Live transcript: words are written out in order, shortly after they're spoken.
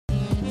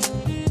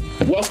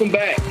Welcome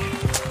back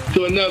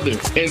to another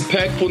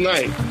impactful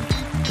night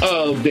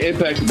of the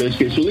Impact of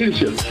Educational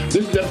Leadership.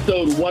 This is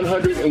episode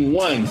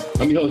 101.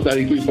 I'm your host,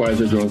 ID3 Fires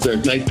Tonight's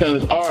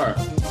panelists are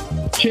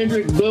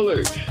Kendrick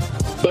Bullard,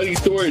 Buddy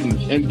Thornton,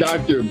 and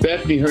Dr.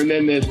 Bethany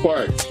Hernandez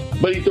Parks.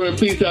 Buddy Thornton,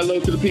 please say hello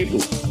to the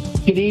people.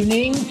 Good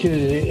evening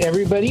to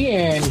everybody,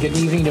 and good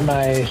evening to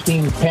my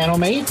esteemed panel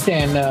mates,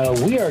 and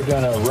we are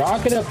going to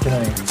rock it up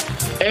tonight.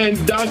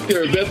 And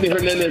Dr. Bethany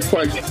Hernandez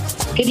Parks.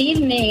 Good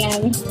evening.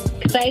 I'm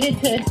excited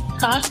to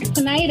talk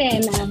tonight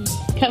and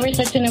cover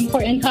such an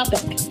important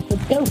topic.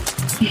 Let's go.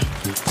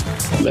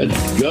 Let's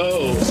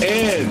go.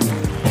 And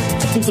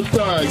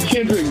superstar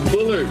Kendrick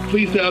Bullard,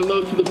 please say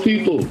hello to the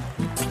people.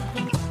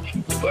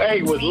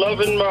 Hey, with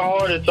love in my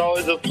heart, it's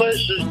always a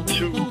pleasure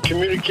to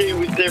communicate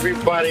with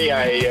everybody.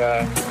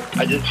 I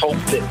just hope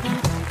that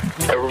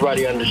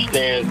everybody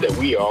understands that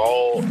we are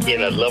all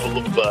in a level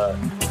of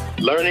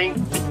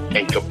learning,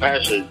 and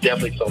compassion is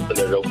definitely something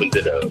that opens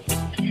it up.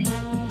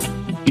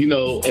 You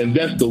know, and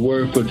that's the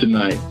word for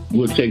tonight.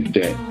 We'll take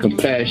that,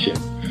 compassion.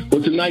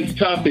 Well, tonight's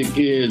topic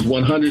is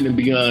 100 and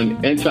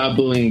Beyond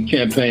Anti-Bullying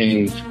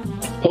Campaigns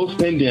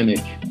Post-Pandemic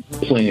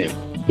Plan.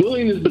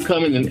 Bullying is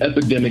becoming an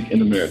epidemic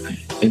in America,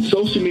 and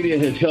social media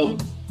has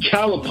helped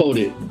catapult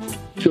it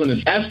to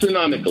an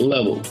astronomical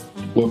level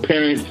where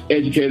parents,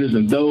 educators,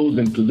 and those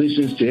in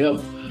positions to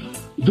help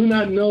do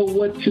not know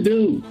what to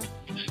do.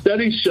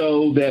 Studies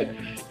show that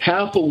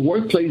half of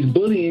workplace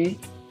bullying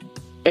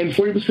and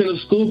 40% of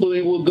school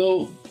bullying will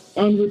go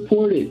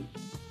unreported.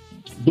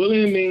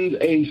 Bullying means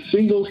a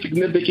single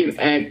significant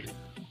act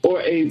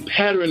or a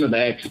pattern of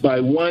acts by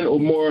one or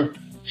more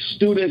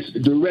students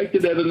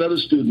directed at another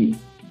student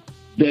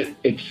that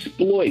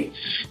exploits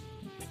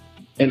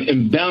an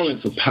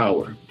imbalance of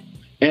power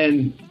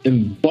and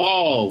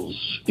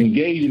involves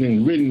engaging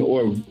in written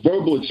or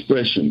verbal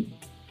expressions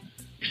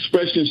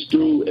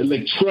through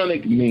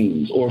electronic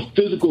means or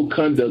physical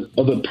conduct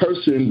of a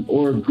person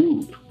or a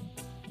group.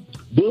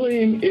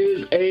 Bullying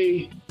is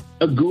an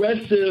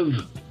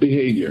aggressive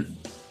behavior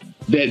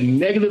that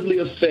negatively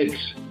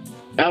affects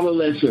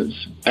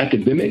adolescents'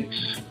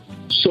 academics,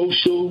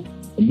 social,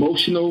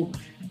 emotional,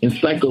 and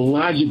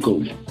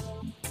psychological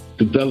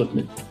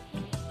development.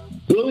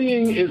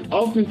 Bullying is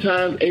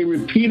oftentimes a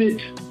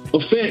repeated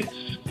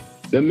offense.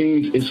 That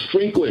means it's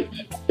frequent,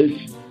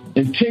 it's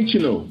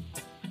intentional,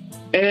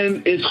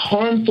 and it's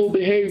harmful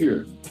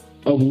behavior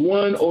of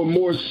one or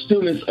more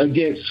students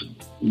against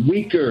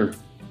weaker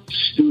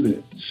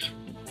students.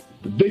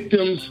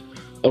 Victims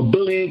of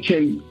bullying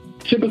can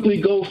typically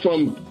go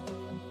from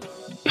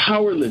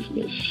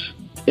powerlessness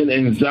and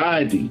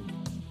anxiety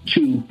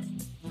to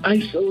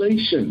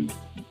isolation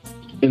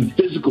and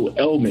physical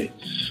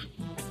ailments.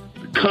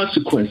 The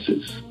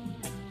consequences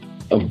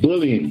of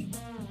bullying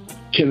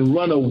can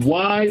run a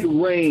wide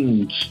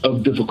range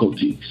of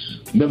difficulties.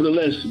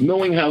 Nevertheless,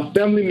 knowing how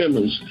family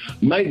members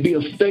might be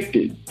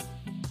affected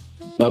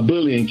by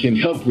bullying can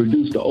help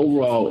reduce the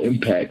overall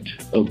impact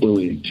of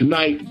bullying.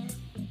 Tonight,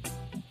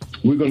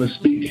 we're going to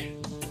speak,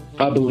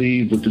 I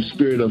believe, with the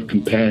spirit of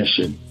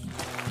compassion.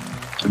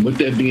 And with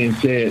that being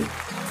said,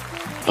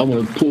 I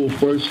want to pull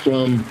first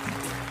from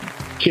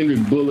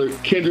Kendrick Bullard.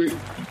 Kendrick,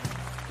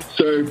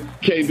 sir,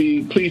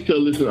 KB, please tell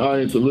the listening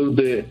audience a little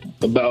bit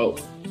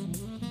about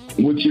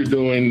what you're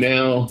doing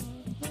now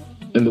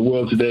in the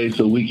world today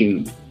so we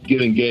can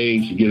get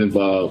engaged and get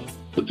involved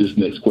with this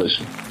next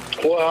question.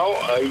 Well,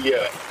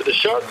 the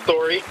short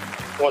story is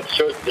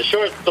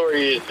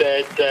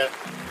that,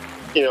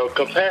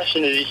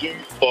 compassion is a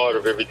huge part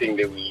of everything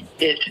that we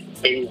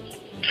do.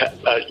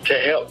 To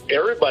help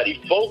everybody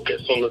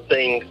focus on the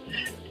things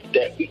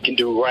that we can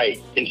do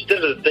right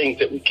instead of the things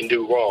that we can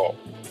do wrong.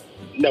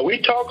 Now, we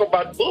talk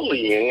about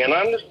bullying, and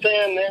I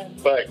understand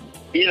that, but,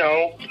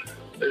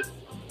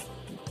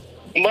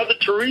 Mother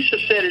Teresa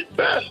said it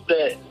best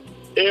that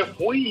if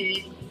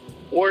we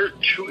were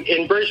to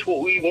embrace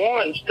what we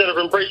want instead of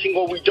embracing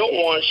what we don't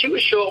want, she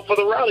would show up for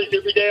the rallies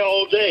every day,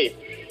 all day.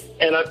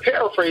 And I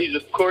paraphrase,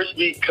 of course,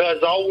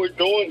 because all we're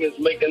doing is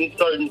making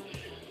certain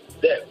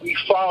that we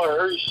follow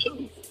her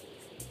suit.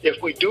 If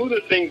we do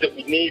the things that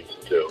we need to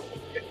do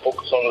and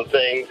focus on the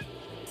things,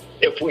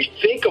 if we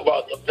think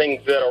about the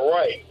things that are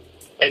right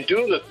and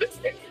do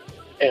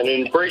and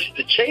embrace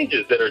the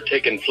changes that are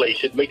taking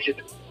place, it makes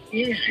it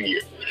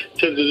easier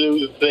to do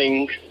the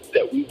things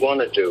that we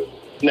want to do.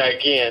 Now,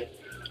 again,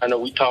 I know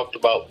we talked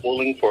about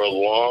bullying for a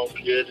long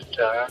period of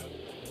time.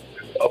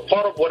 A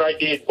part of what I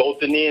did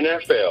both in the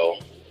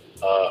NFL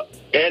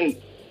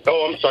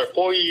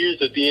 4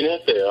 years of the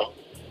NFL,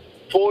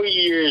 4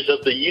 years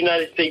of the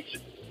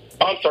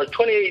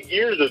 28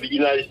 years of the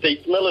United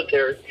States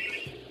military,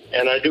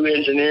 and I do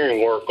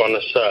engineering work on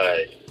the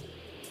side.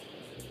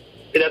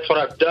 And that's what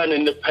I've done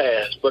in the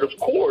past. But, of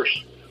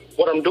course,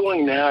 what I'm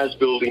doing now is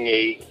building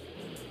a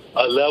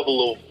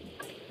level of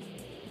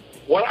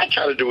what I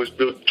try to do is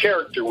build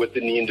character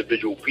within the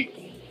individual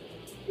people,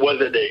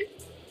 whether they,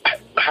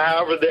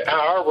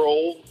 however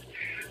old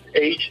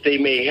age they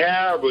may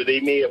have or they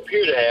may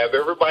appear to have.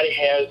 Everybody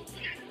has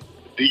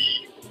the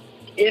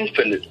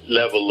infinite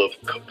level of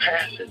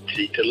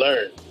capacity to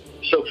learn.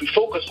 So if we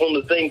focus on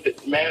the things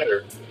that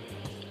matter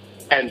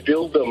and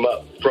build them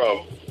up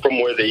from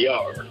where they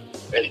are,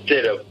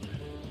 instead of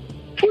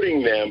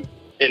putting them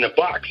in a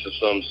box of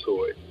some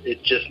sort,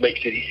 it just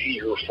makes it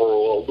easier for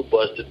all of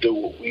us to do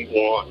what we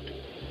want.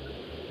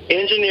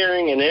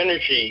 Engineering and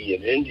energy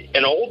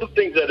and all the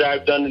things that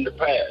I've done in the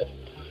past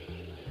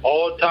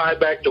all tie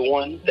back to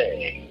one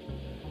thing: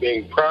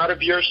 being proud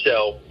of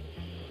yourself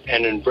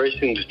and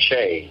embracing the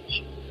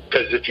change.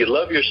 Because if you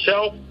love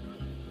yourself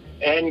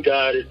and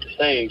God at the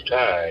same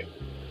time,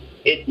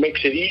 it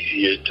makes it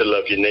easier to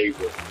love your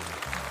neighbor.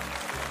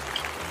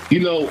 You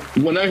know,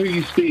 when I hear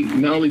you speak,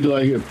 not only do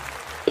I hear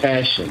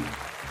passion,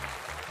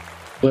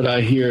 but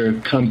I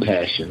hear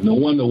compassion. No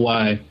wonder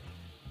why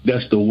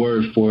that's the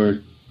word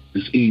for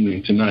this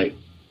evening, tonight,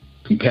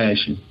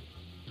 compassion.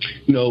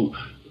 You know,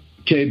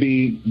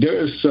 KB,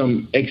 there are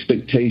some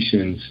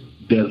expectations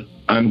that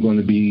I'm going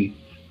to be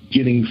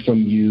getting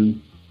from you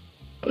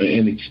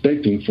and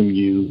expecting from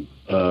you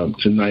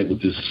tonight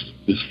with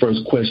this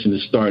first question to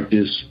start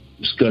this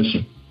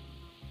discussion.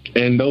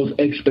 And those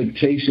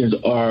expectations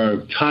are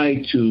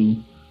tied to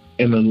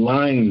and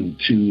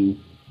aligned to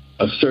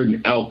a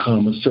certain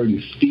outcome, a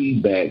certain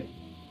feedback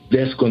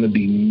that's going to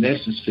be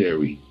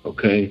necessary,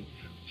 okay,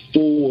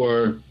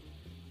 for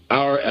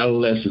our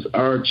adolescents,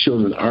 our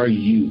children, our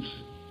youth,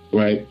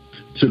 right,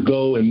 to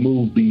go and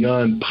move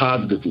beyond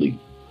positively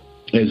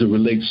as it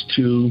relates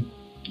to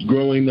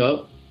growing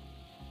up,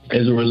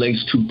 as it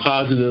relates to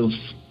positive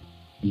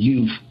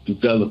youth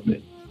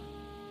development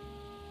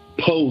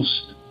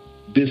post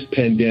this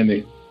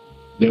pandemic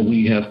that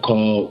we have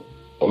called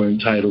or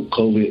entitled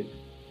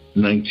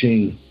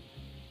COVID-19.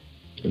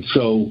 And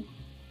so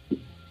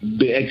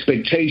the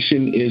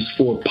expectation is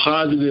for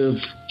positive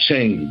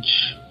change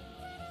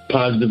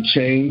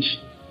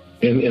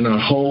in our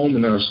home,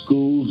 in our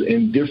schools,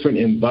 in different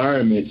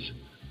environments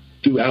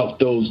throughout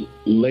those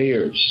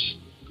layers,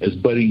 as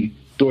Buddy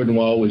Thornton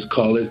will always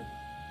call it,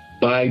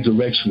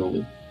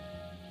 bi-directionally.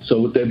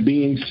 So with that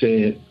being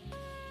said,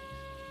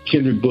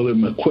 Kendrick Bullard,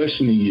 my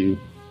question to you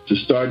to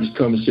start this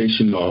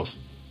conversation off,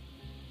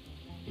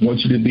 I want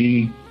you to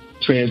be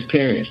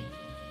transparent.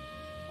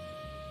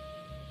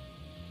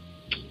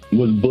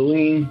 Was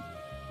bullying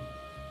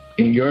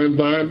in your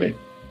environment?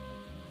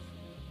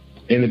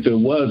 And if it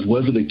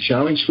was it a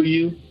challenge for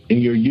you in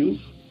your youth?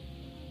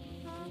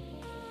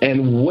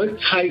 And what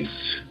types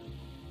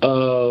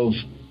of,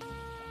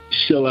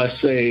 shall I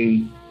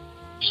say,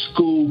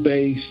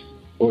 school-based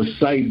or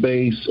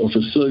site-based or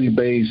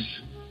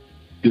facility-based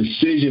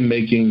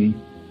decision-making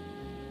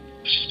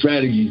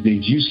strategies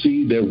did you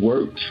see that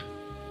worked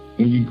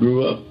when you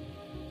grew up?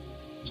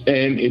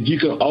 And if you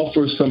could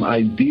offer some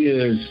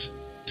ideas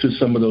to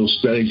some of those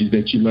strategies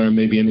that you learned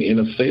maybe in the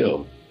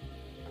NFL,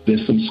 that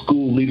some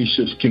school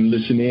leaderships can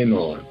listen in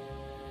on,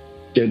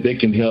 that they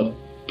can help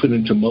put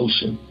into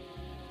motion,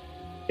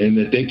 and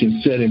that they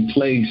can set in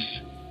place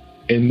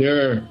in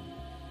their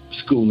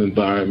school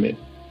environment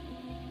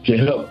to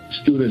help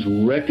students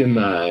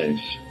recognize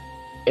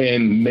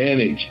and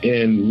manage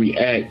and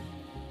react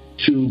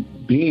to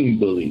being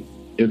bullied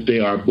if they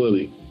are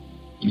bullied.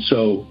 And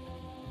so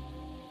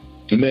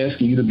I'm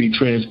asking you to be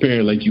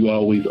transparent like you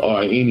always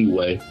are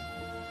anyway.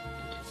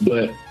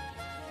 But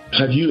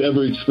have you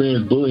ever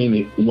experienced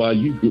bullying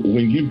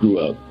when you grew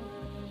up,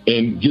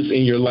 and just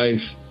in your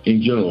life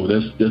in general?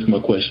 That's my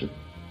question.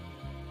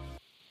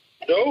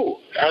 No,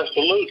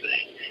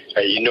 absolutely.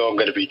 You know I'm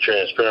going to be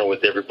transparent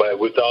with everybody,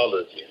 with all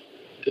of you.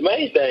 The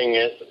main thing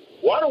is,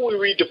 why don't we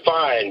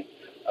redefine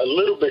a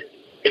little bit?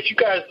 If you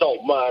guys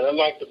don't mind, I'd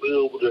like to be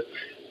able to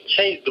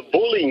change the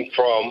bullying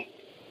from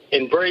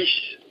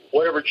embrace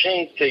whatever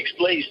change takes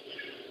place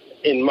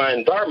in my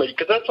environment,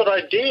 because that's what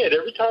I did.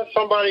 Every time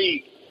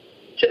somebody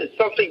said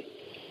something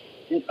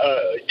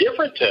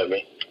different to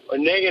me or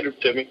negative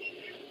to me,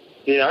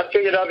 I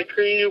figured out a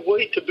creative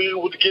way to be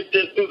able to get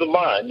this through the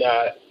mind.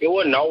 Now, it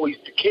wasn't always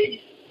the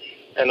case,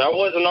 and I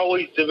wasn't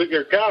always the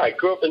bigger guy. I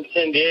grew up in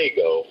San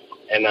Diego,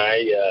 and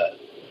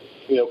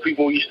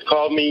people used to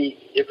call me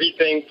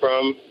everything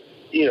from,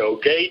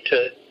 gay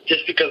to,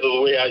 just because of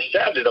the way I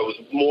sounded, I was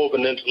more of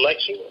an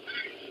intellectual.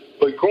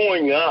 But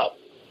growing up,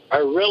 I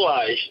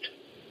realized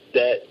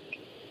that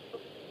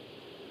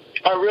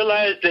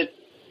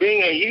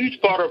being a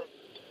huge part of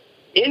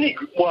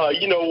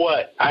you know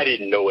what? I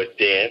didn't know it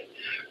then.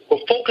 But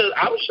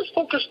I was just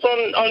focused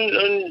on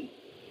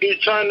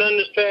trying to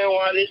understand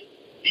why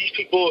these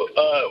people,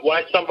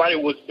 why somebody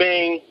was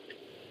being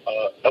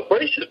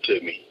abrasive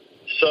to me.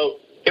 So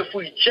if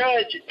we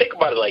judge, think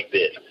about it like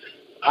this.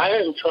 I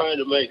am trying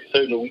to make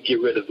certain that we get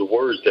rid of the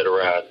words that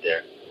are out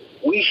there.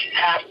 We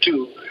have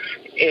to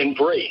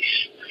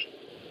embrace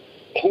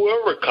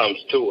whoever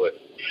comes to it.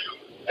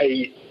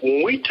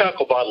 When we talk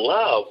about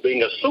love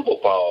being a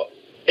superpower,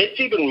 it's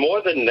even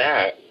more than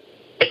that.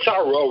 It's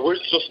our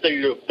original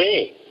state of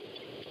being.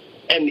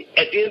 And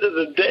at the end of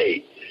the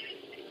day,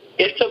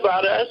 it's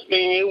about us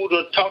being able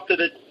to talk to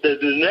the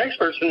next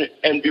person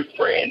and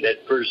befriend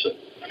that person.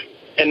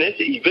 And then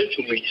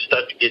eventually you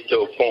start to get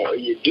to a point where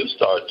you do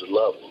start to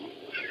love them.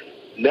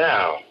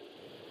 Now,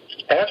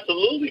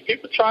 Absolutely.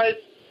 People try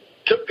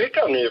to pick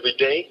on me every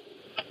day,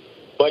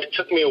 but it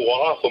took me a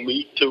while for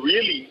me to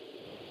really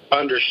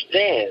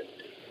understand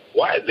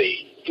why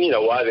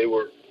they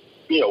were,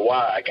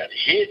 why I got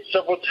hit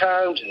several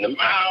times in the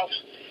mouth.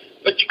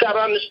 But you got to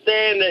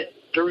understand that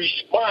the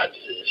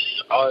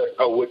responses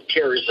are what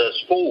carries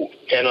us forward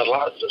and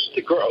allows us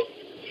to grow.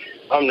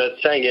 I'm not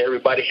saying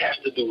everybody has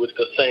to do it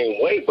the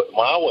same way, but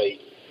my way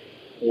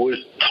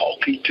was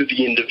talking to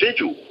the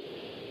individual.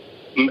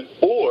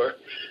 Or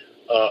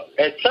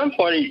at some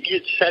point, you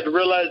just had to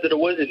realize that it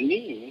wasn't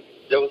me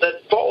that was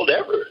at fault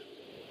ever.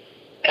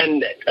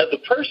 And that other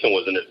person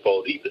wasn't at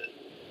fault either.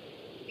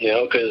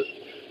 Because,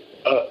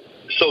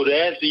 so to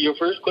answer your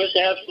first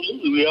question,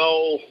 absolutely. We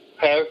all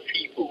have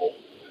people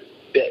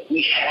that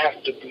we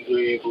have to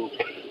be able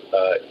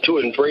to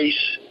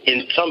embrace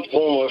in some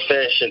form or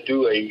fashion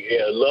through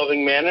a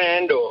loving manner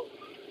and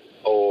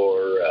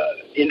or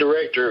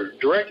indirect or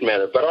direct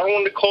manner. But I don't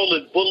want to call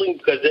it bullying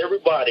because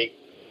everybody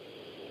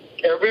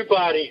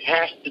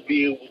has to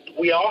be,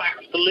 we all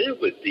have to live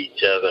with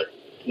each other.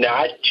 Now,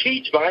 I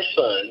teach my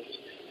sons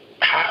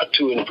how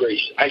to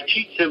embrace. I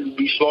teach them to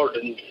be smarter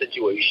in the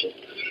situation.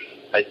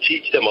 I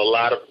teach them a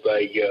lot of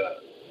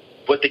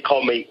what they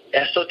call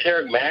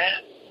esoteric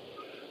math,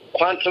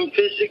 quantum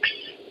physics.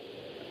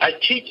 I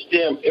teach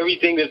them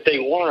everything that they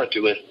want to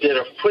do instead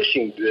of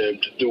pushing them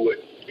to do what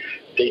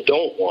they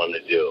don't want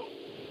to do.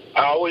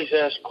 I always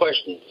ask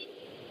questions.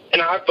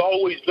 And I've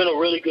always been a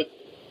really good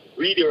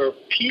reader of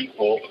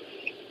people,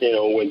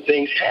 when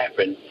things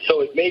happen.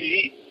 So it made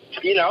it,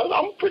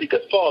 I'm a pretty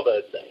good father,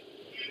 I think.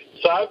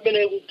 So I've been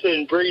able to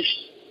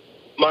embrace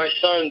my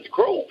son's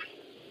growth.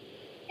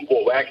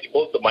 Well, actually,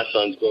 both of my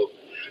sons' growth.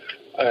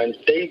 And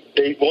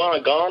they've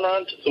gone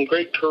on to some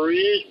great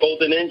careers,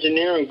 both in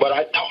engineering, but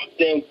I taught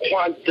them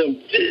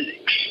quantum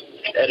physics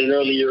at an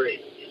earlier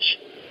age.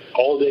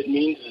 All that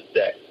means is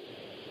that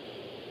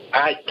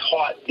I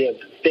taught them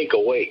to think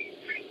away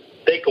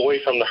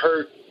from the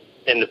hurt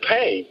and the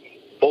pain,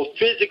 both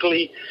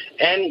physically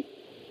and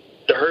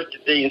the hurt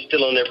that they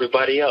instill on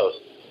everybody else.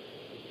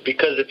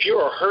 Because if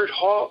you're a hurt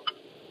hawk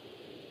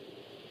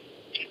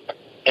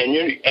and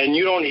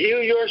you don't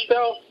heal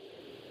yourself,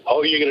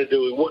 all you're going to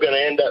do is we're going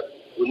to end up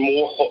with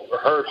more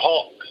hurt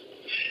hawks.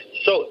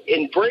 So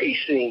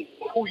embracing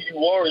who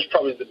you are is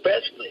probably the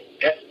best thing.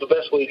 That's the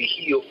best way to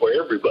heal for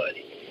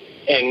everybody.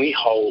 And we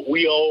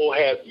all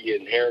have the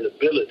inherent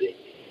ability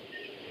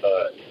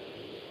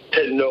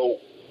to know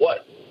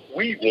what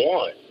we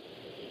want.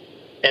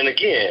 And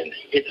again,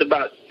 it's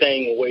about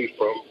staying away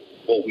from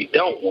what we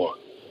don't want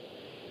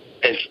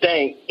and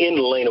staying in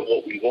the lane of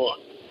what we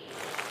want.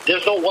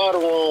 There's no right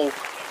or wrong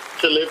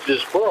to live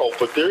this world,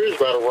 but there is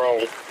right or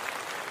wrong.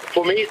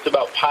 For me, it's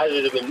about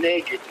positive and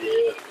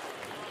negative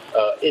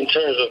in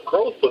terms of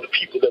growth for the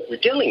people that we're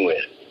dealing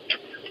with.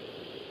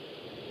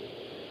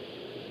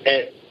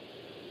 And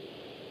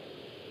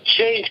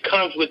change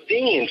comes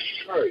within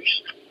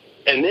first,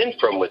 and then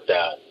from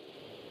without,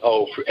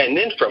 and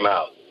then from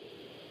out.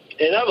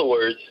 In other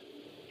words,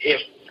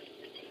 if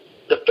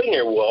the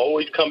finger will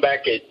always come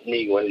back at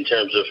me in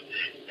terms of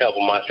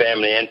helping my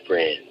family and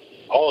friends,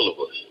 all of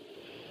us.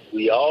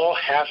 We all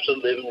have to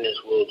live in this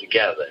world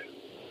together.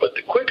 But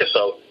the quickest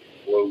way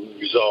we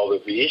resolve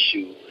every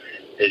issue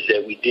is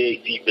that we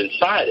dig deep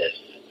inside us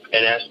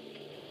and ask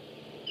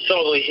some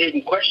of the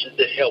hidden questions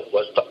that help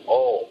us to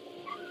all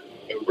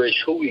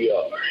embrace who we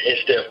are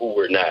instead of who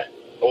we're not.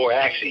 Or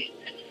actually,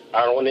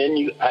 I don't want to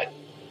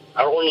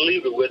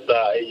leave it with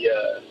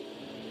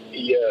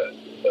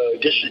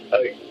just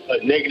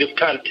a negative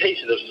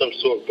connotation of some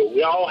sort, but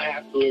we all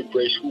have to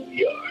embrace who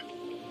we are.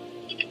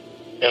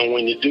 And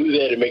when you do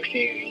that, it makes it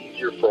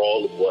easier for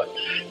all of us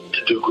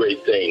to do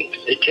great things.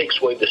 It takes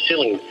away the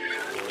ceiling,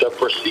 the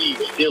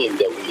perceived ceiling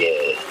that we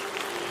have.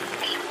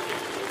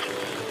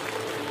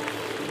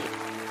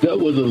 That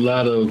was a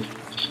lot of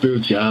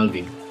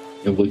spirituality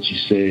in what you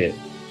said.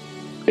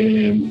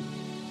 And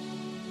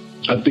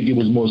I think it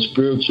was more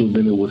spiritual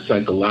than it was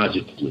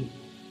psychologically.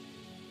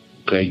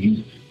 Okay,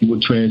 you were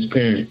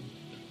transparent.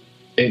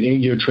 And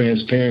in your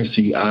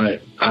transparency, I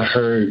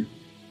heard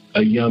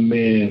a young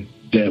man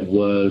that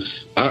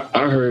was,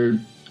 I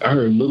heard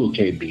little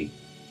KB.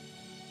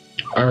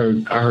 I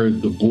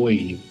heard the boy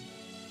you,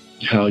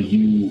 how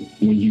you,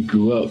 when you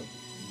grew up,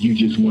 you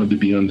just wanted to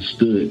be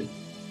understood.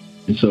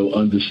 And so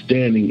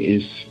understanding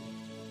is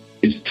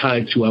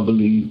tied to, I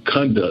believe,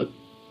 conduct.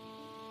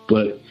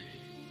 But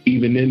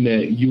even in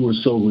that, you were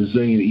so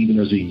resilient, even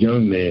as a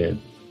young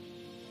man,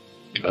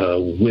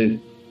 with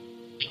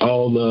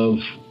all of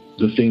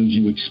the things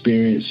you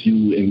experienced,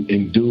 you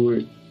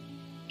endured,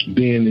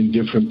 being in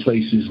different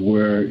places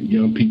where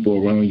young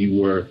people around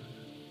you were,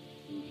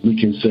 we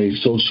can say,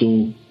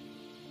 social,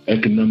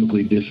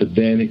 economically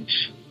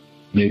disadvantaged,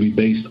 maybe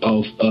based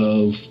off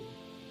of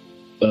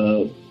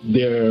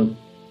their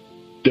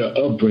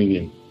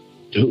upbringing.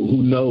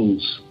 Who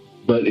knows?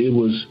 But it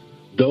was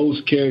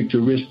those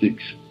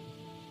characteristics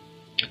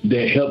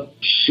that helped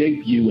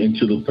shape you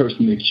into the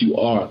person that you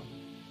are.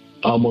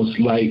 Almost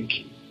like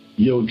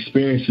your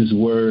experiences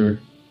were,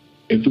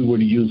 if we were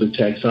to use a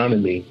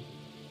taxonomy,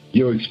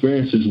 your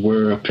experiences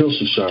were a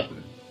pencil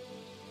sharpener,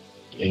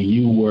 and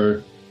you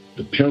were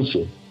the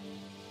pencil.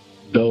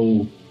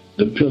 Though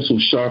the pencil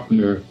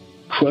sharpener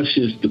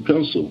crushes the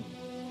pencil,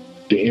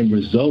 the end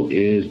result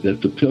is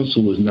that the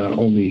pencil is not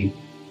only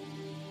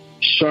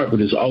sharp,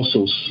 but it's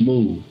also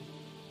smooth.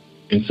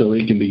 And so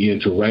it can begin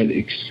to write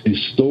its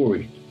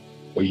story,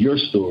 or your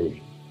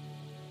story,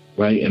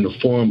 right, in the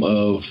form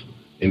of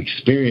an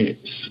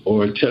experience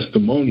or a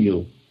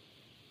testimonial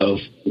of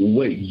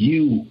what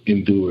you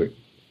endured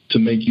to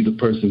make you the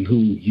person who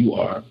you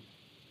are.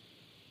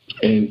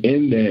 And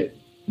in that,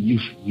 you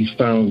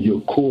found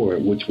your core,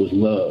 which was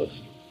love.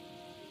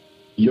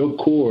 Your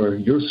core,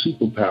 your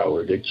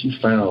superpower that you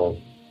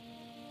found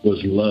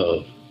was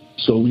love.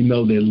 So we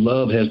know that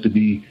love has to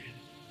be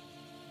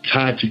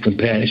tied to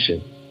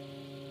compassion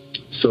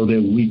so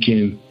that we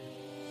can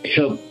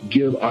help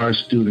give our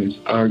students,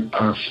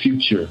 our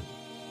future,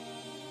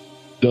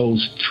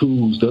 those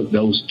tools,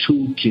 those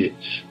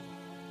toolkits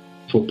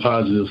for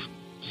positive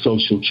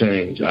social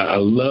change. I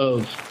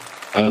love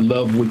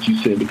what you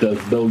said, because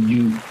though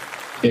you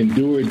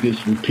endured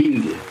this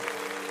repeatedly,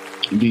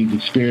 these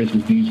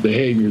experiences, these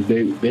behaviors,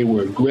 they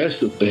were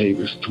aggressive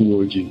behaviors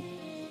towards you.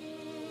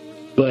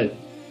 But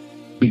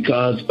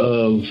because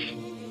of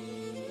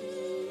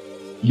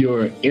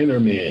your inner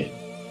man,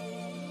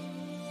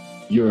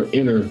 your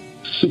inner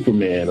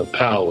Superman of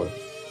power,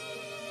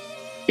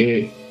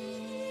 it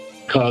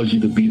caused you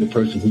to be the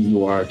person who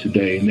you are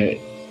today, and that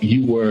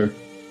you were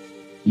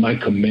my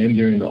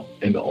commander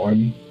in the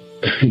Army.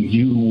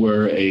 You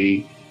were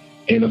a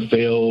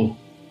NFL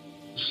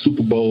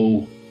Super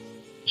Bowl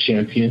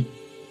champion.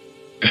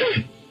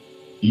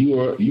 You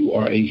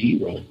are a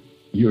hero.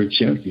 You're a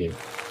champion.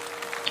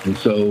 And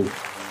so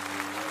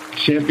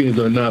champions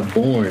are not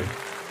born.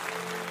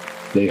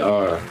 They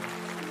are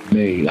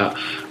made.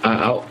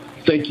 I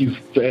thank you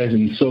for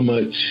adding so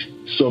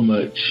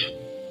much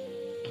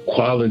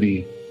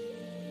quality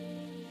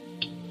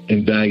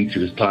and value to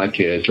this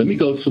podcast. Let me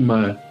go to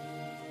my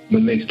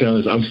next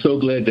panelist. I'm so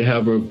glad to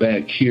have her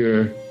back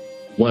here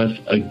once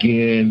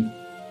again.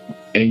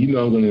 And you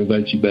know I'm going to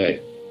invite you back.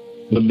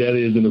 But that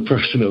is in the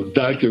person of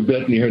Dr.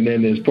 Bethany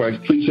Hernandez-Parks.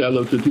 Please say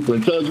hello to the people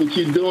and tell us what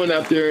you're doing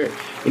out there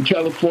in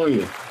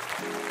California.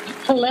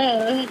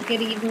 Hello,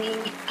 good evening.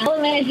 All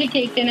of my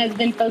education has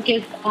been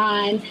focused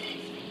on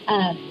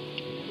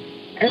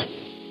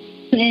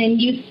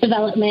and youth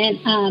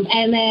development.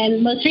 And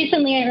then most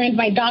recently I earned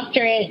my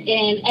doctorate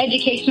in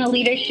educational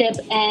leadership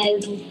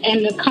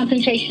and a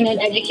concentration in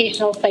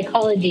educational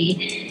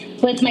psychology.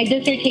 With my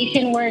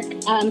dissertation work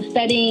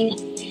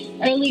studying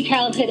early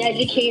childhood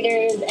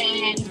educators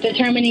and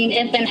determining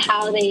if and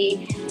how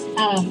they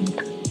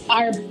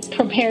are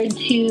prepared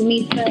to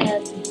meet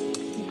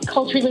the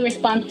culturally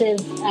responsive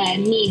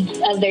needs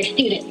of their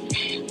students.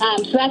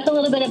 So that's a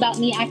little bit about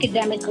me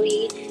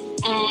academically.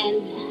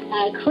 And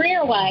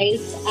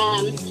career-wise,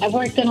 I've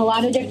worked in a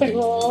lot of different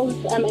roles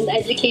in the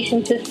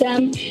education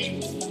system,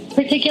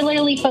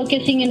 particularly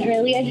focusing in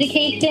early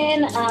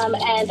education,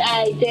 and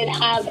I did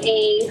have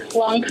a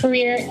long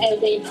career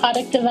as a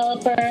product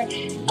developer,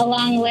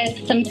 along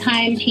with some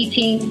time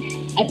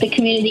teaching at the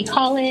community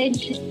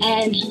college,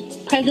 and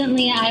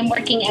presently I'm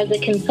working as a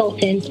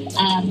consultant,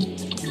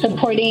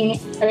 supporting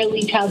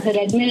early childhood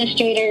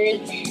administrators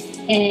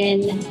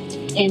in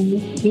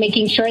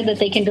making sure that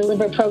they can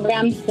deliver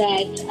programs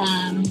that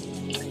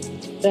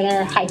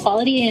are high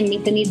quality and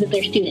meet the needs of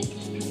their students.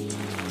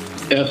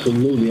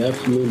 Absolutely,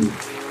 absolutely.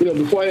 You know,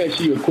 before I ask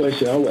you a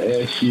question, I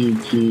will ask you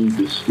to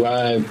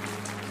describe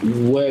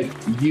what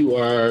you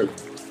are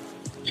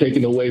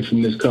taking away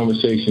from this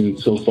conversation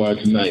so far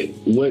tonight.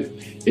 What,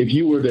 if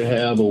you were to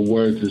have a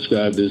word to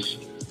describe this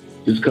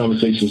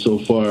conversation so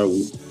far,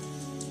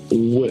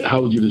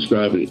 how would you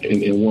describe it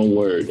in one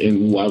word,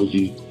 and why would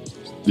you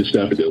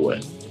describe it that way?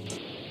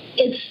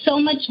 It's so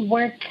much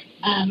work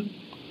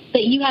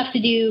that you have to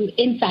do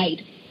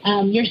inside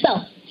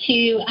yourself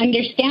to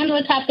understand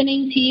what's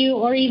happening to you,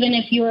 or even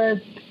if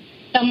you're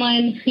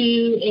someone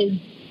who is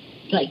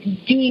like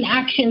doing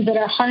actions that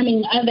are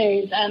harming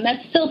others,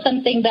 that's still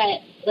something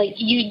that like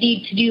you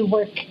need to do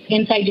work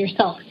inside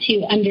yourself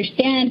to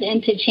understand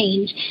and to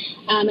change.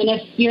 And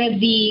if you're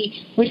the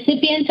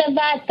recipient of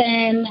that,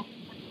 then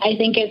I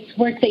think it's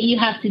work that you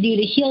have to do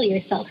to heal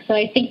yourself. So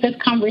I think this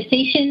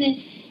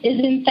conversation is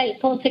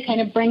insightful to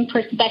kind of bring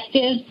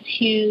perspective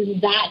to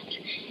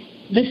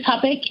this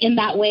topic in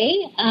that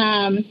way.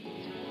 And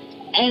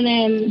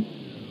then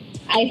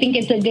I think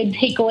it's a good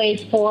takeaway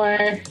for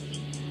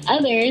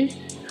others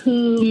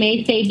who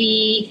may say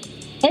be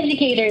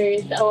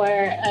educators or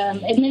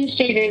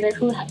administrators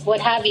or what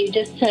have you,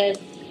 just to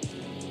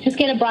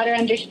get a broader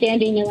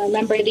understanding and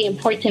remember the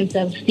importance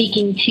of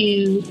speaking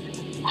to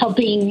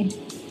helping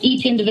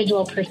each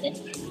individual person.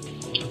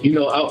 You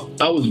know,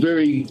 I was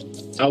very,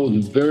 I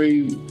would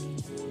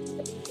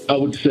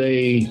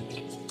say,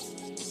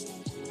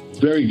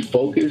 very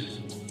focused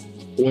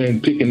when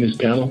picking this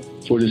panel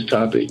for this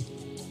topic.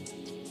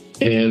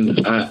 And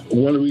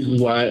one of the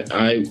reasons why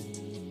I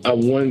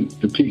wanted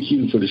to pick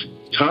you for this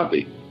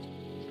topic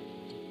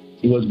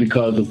was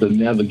because of the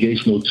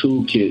navigational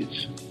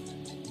toolkits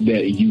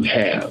that you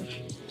have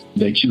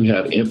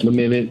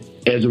implemented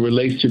as it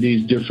relates to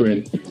these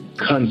different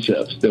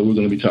concepts that we're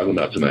going to be talking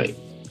about tonight,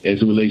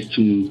 as it relates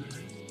to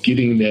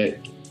getting that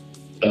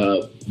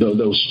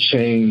those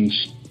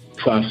change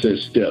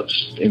process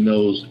steps and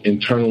those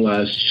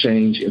internalized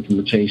change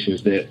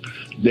implementations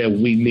that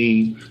we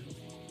need,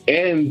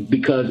 and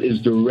because it's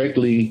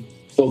directly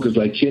focused,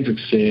 like Kendrick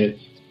said,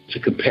 to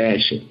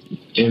compassion.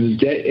 And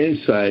it's that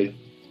insight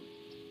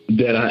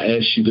that I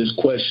ask you this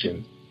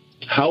question: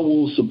 how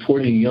will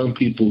supporting young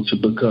people to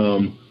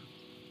become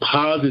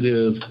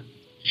positive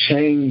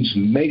change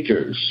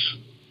makers,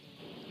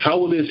 how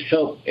will this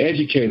help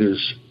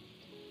educators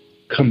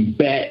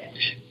combat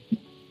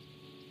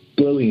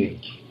bullying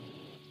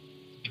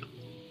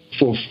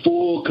for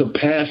full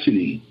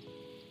capacity,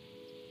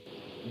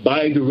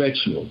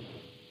 bidirectional?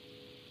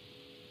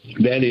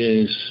 That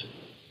is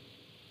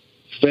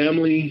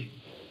family,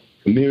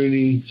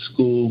 community,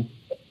 school,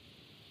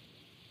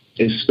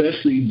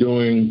 especially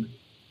during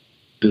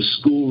the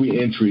school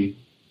reentry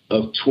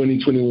of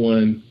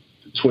 2021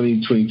 to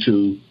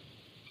 2022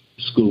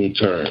 school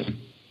term.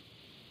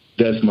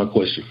 That's my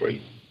question for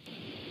you.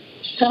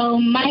 So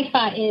my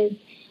thought is,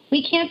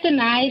 we can't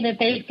deny that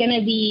there's going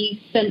to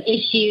be some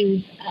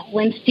issues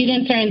when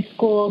students are in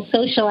school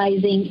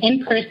socializing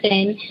in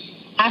person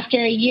after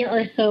a year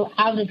or so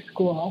out of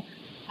school.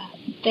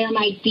 There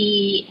might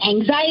be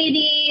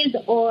anxieties,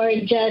 or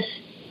just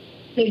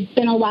there's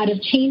been a lot of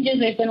changes.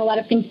 There's been a lot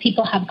of things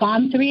people have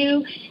gone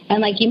through.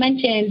 And like you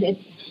mentioned,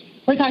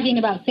 we're talking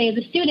about, say,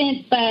 the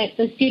student, but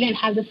the student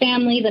has a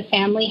family. The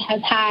family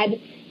has had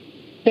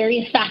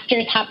various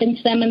factors happen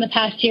to them in the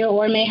past year,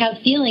 or may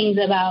have feelings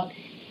about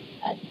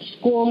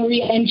school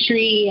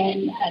reentry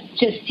and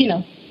just,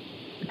 the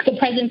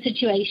present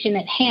situation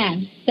at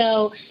hand.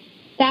 So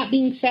that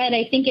being said,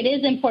 I think it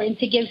is important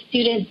to give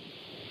students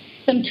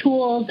some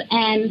tools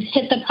and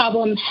hit the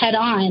problem head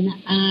on.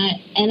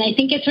 And I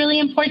think it's really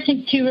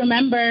important to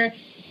remember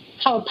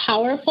how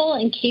powerful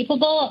and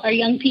capable our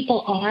young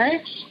people are,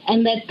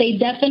 and that they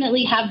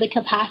definitely have the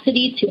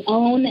capacity to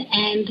own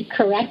and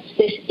correct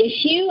this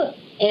issue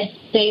if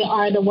they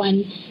are the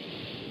one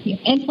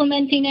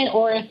implementing it,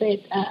 or if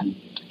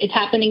it's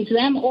happening to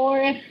them, or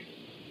if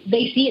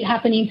they see it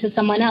happening to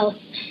someone else.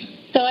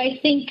 So I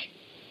think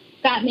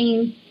that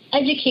means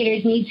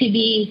educators need to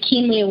be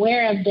keenly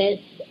aware of this.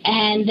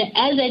 And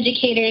as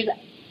educators,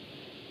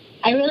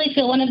 I really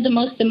feel one of the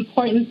most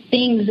important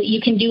things that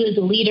you can do as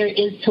a leader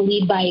is to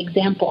lead by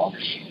example.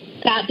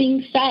 That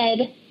being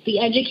said, the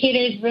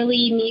educators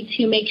really need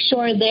to make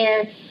sure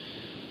they're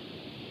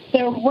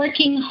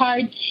working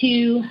hard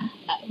to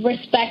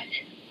respect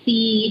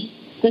the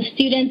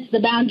students,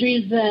 the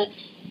boundaries, the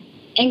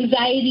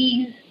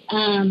anxieties,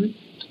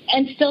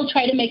 and still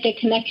try to make a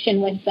connection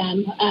with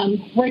them,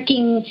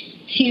 working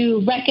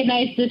to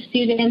recognize the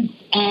students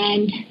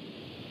and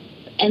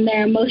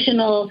their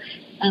emotional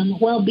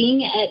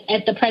well-being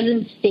at the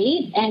present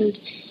state, and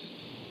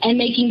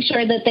making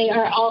sure that they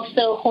are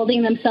also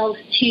holding themselves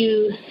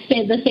to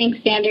the same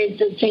standards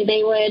that, say,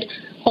 they would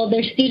hold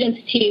their students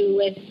to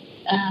with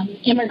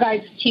in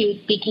regards to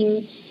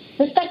speaking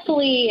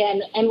respectfully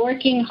and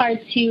working hard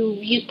to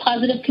use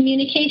positive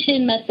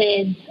communication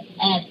methods,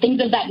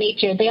 things of that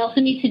nature. They also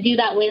need to do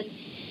that with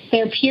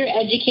their peer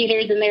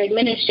educators and their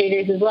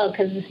administrators as well,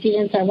 because the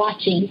students are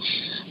watching.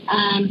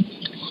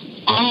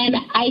 And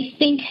I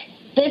think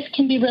this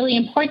can be really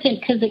important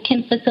because it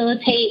can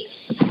facilitate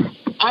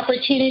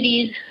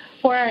opportunities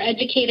for our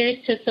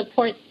educators to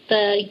support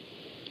the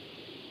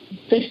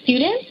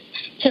students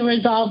to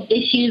resolve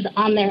issues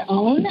on their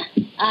own.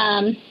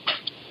 And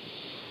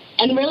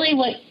really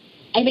what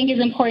I think is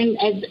important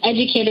as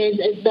educators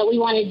is that we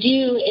want to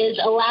do is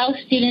allow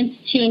students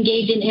to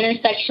engage in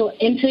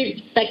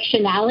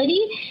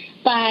intersectionality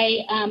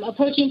by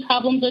approaching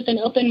problems with an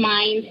open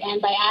mind,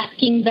 and by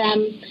asking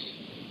them,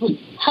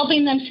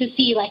 helping them to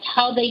see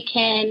how they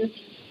can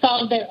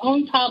solve their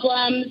own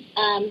problems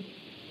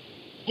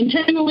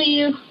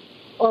internally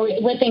or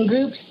within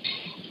groups,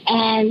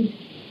 and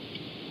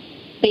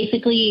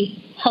basically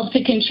help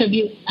to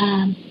contribute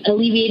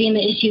alleviating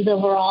the issues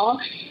overall.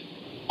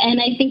 And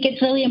I think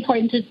it's really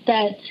important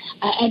that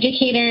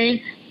educators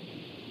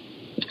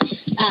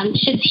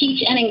should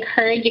teach and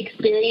encourage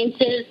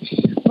experiences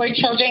where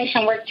children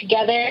can work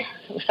together.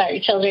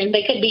 Children,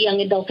 they could be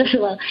young adults as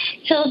well.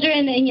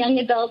 Children and young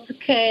adults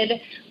could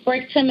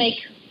work to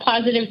make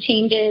positive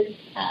changes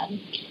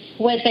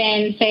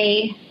within,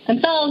 say,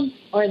 themselves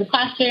or the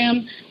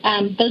classroom.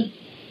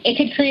 It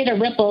could create a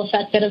ripple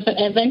effect that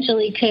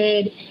eventually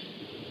could,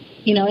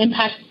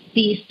 impact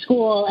the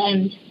school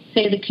and,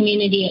 say, the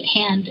community at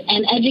hand.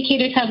 And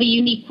educators have a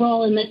unique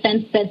role in the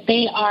sense that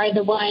they are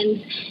the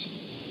ones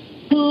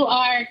who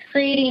are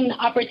creating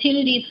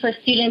opportunities for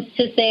students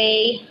to,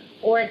 say,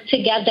 work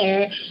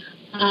together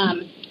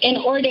in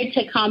order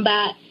to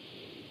combat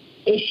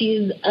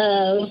issues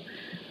of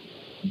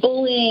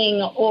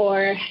bullying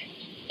or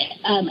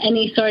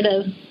any sort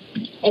of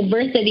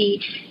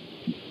adversity.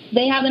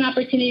 They have an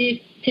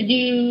opportunity to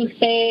do,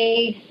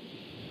 say,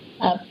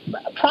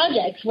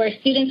 projects where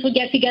students would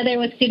get together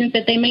with students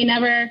that they may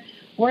never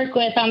work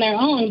with on their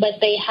own, but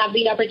they have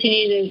the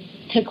opportunity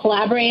to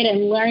collaborate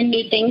and learn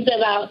new things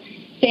about,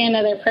 say,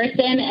 another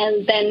person,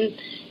 and then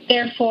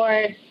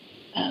therefore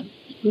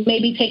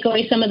maybe take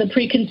away some of the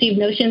preconceived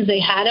notions they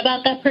had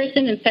about that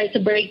person and start to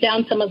break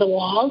down some of the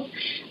walls.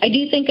 I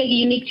do think a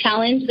unique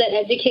challenge that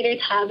educators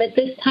have at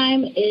this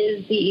time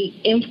is the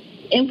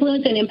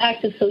influence and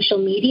impact of social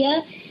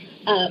media.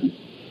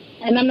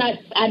 And I'm not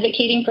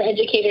advocating for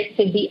educators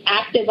to be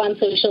active on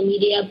social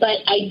media, but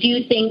I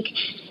do think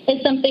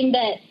it's something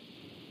that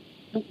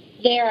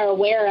they are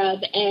aware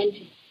of, and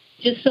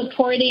just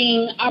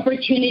supporting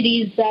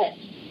opportunities that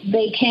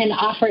they can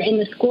offer in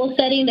the school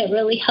setting that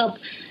really help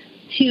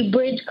to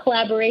bridge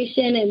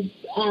collaboration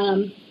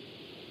and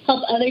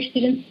help other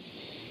students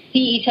see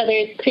each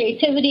other's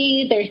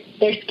creativity,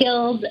 their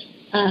skills,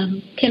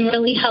 can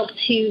really help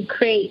to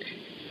create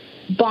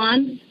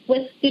bonds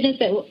with students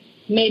that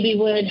maybe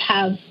would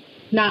have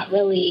not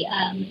really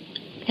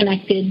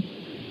connected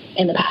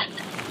in the past.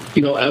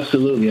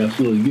 Absolutely.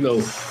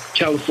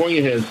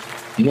 California has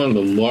one of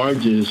the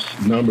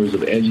largest numbers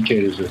of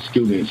educators and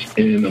students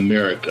in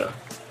America.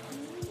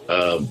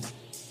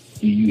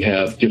 You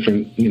have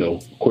different,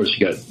 of course,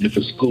 you got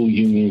different school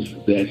unions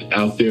that's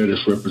out there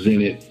that's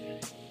represented.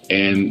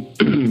 And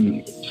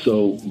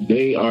so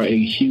they are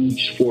a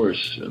huge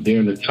force. They're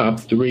in the top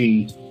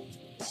 3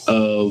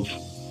 of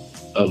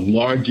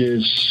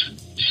largest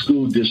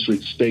school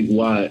districts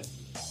statewide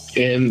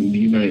in the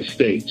United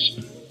States.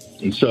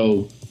 And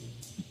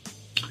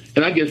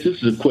I guess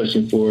this is a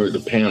question for the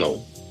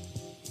panel.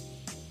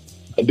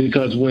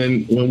 Because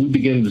when we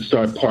begin to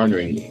start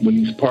partnering, when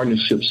these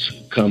partnerships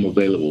come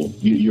available,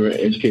 you're an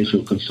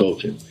educational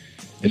consultant.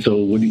 And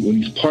so when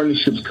these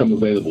partnerships come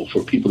available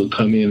for people to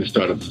come in and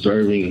start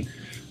observing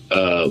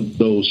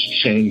those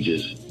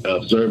changes,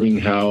 observing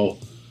how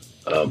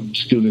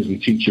students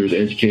and teachers,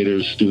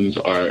 educators, students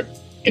are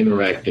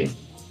interacting.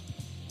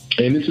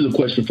 And this is a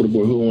question for the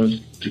board. Who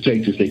wants to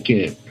take this? They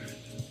can.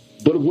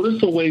 But what are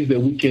some ways that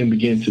we can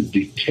begin to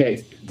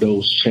detect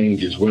those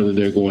changes, whether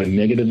they're going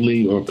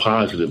negatively or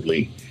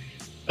positively,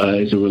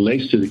 as it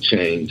relates to the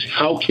change?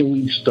 How can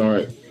we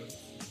start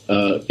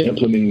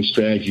implementing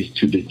strategies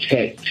to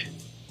detect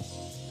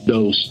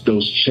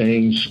those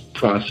change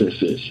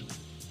processes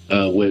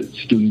with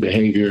student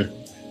behavior?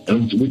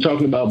 And we're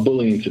talking about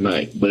bullying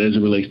tonight, but as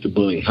it relates to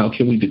bullying, how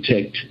can we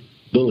detect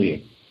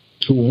bullying?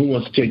 Who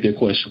wants to take that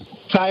question?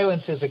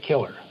 Silence is a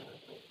killer.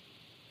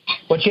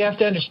 What you have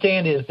to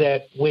understand is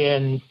that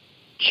when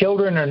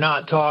children are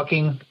not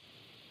talking,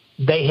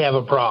 they have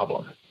a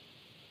problem.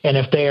 And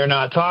if they are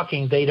not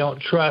talking, they don't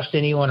trust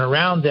anyone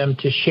around them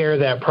to share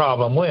that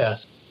problem with.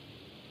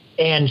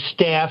 And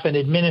staff and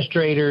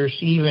administrators,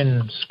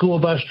 even school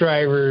bus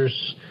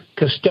drivers,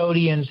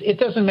 custodians, it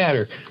doesn't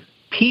matter.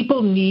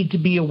 People need to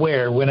be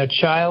aware when a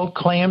child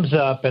clams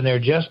up and they're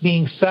just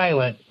being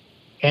silent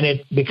and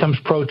it becomes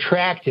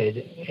protracted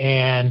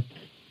and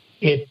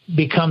it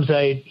becomes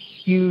a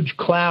huge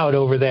cloud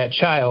over that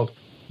child.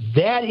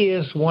 That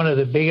is one of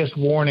the biggest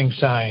warning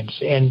signs.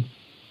 And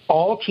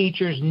all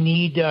teachers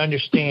need to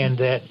understand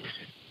that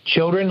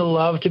children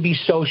love to be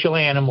social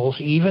animals.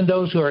 Even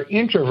those who are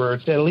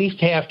introverts at least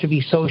have to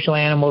be social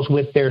animals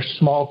with their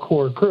small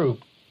core group.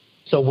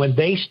 So when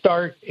they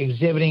start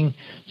exhibiting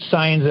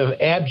signs of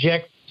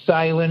abject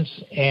silence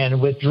and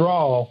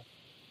withdrawal,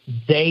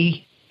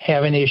 they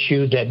have an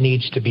issue that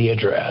needs to be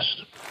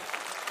addressed.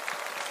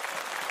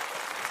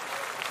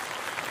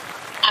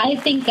 I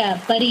think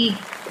Buddy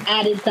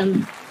added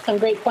some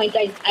great points.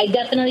 I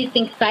definitely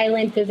think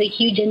silence is a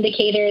huge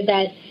indicator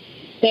that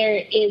there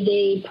is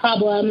a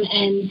problem.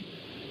 And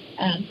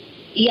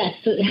yes,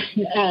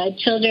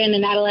 children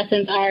and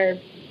adolescents are,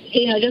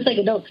 just like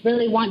adults,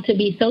 really want to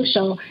be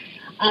social.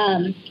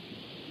 I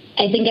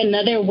think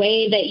another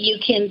way that you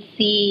can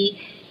see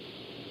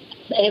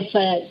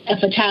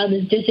if a child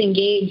is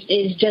disengaged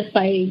is just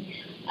by,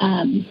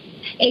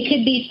 it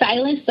could be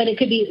silence, but it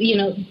could be,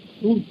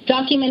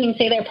 documenting,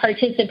 say, their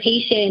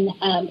participation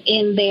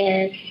in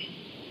their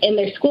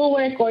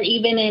schoolwork or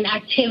even in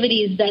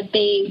activities that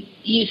they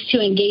used to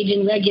engage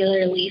in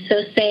regularly.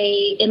 So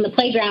say in the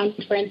playground,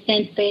 for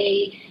instance,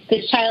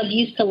 this child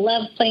used to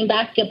love playing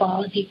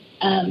basketball,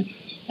 and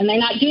they're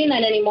not doing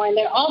that anymore. And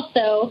they're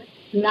also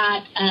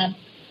not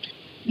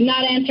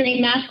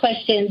answering math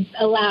questions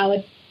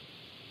aloud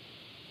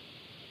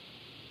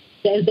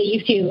as they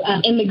used to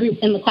in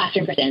the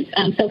classroom, for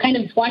instance. So kind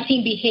of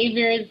watching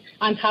behaviors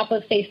on top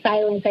of, say,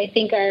 silence, I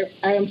think are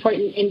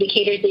important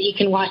indicators that you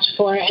can watch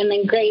for. And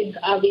then grades,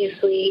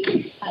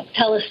 obviously,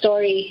 tell a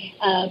story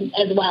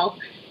as well,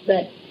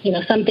 that,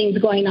 something's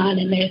going on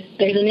and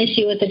there's an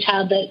issue with the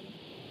child that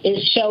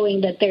is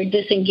showing that they're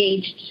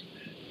disengaged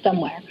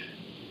somewhere.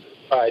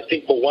 I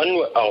think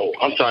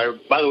I'm sorry.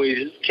 By the way,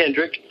 this is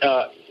Kendrick.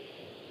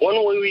 One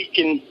way we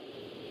can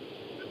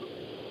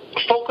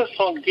focus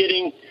on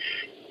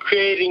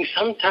creating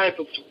some type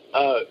of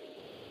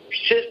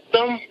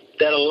system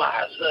that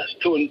allows us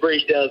to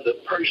embrace the other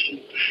person.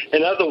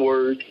 In other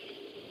words,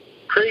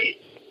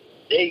 create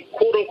a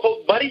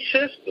quote-unquote buddy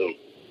system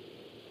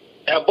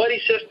a buddy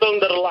system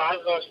that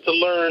allows us to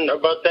learn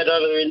about that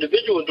other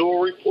individual and do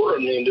a report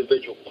on the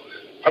individual.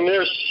 I mean,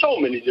 there's so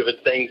many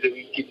different things that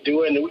we can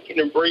do, and we can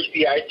embrace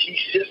the IT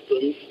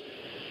systems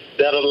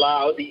that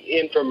allow the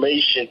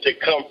information to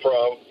come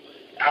from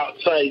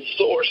outside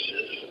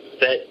sources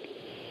that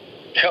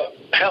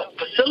help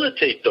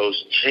facilitate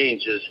those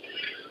changes.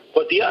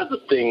 But the other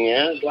thing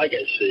is, like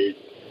I said,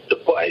 the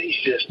buddy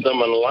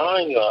system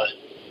allowing us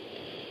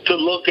to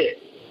look at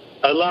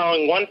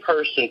allowing one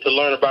person to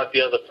learn about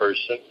the other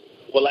person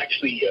will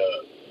actually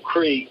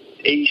create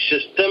a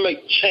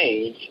systemic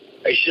change,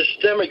 a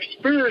systemic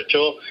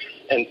spiritual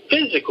and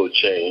physical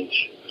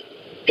change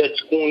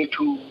that's going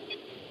to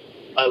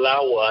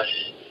allow us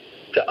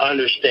to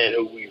understand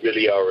who we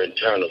really are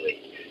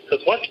internally.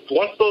 Because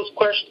once those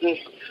questions,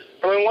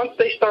 once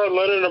they start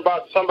learning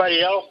about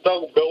somebody else,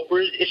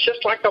 it's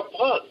just like a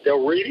book.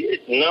 They'll read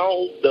it,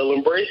 they'll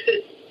embrace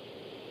it,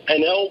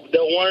 and they'll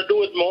want to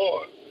do it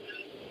more.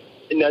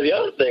 Now the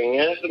other thing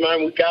is,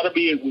 man, we got to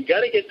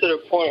get to the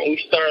point where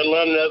we start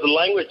learning other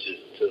languages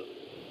too.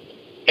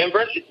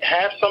 Embrace it.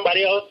 Have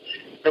somebody else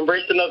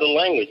embrace another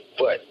language.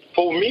 But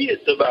for me,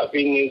 it's about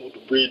being able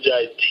to bridge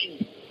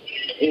IT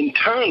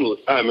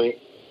internally.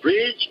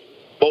 Bridge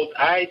both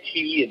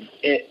IT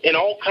and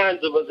all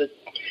kinds of other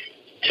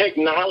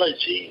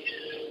technologies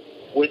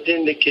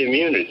within the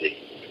community,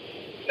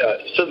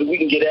 so that we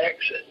can get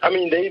access.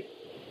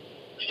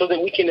 So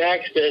that we can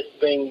access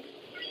things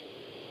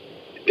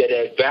that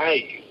add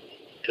value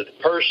to the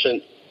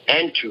person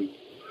and to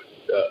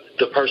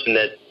the person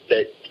that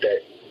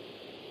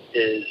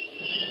is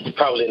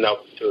probably an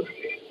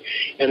opportunity.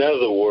 In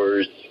other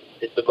words,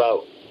 it's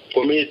about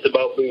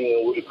being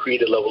able to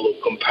create a level of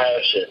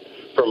compassion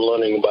from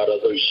learning about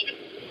others'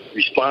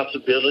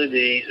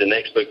 responsibilities and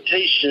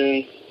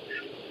expectations,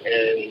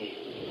 and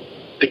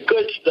the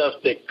good stuff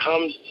that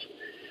comes,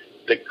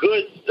 the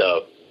good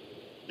stuff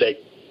that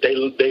they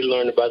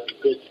learn about, the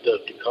good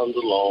stuff that comes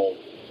along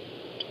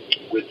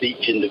with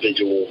each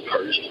individual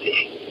person.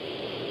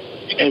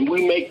 And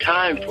we make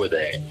time for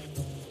that.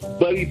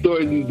 Buddy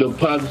Thornton, the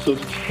Positive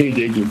Social Change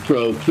Agent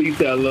Pro, please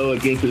say hello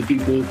again to the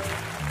people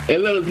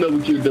and let us know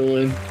what you're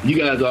doing. You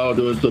guys are all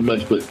doing so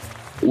much, but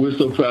we're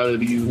so proud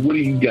of you. What do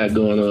you got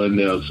going on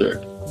now, sir?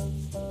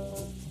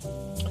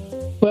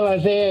 Well,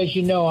 Isaiah, as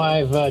you know,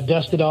 I've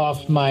dusted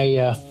off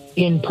my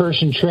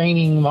in-person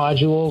training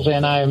modules,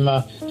 and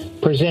I'm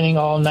presenting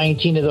all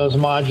 19 of those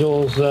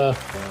modules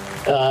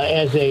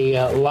as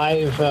a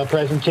live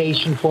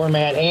presentation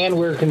format, and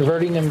we're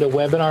converting them to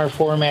webinar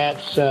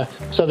formats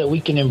so that we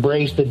can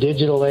embrace the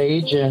digital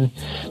age. And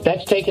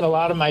that's taken a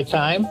lot of my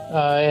time,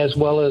 as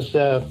well as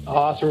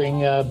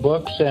authoring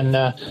books and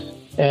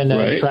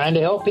right. Trying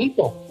to help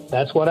people.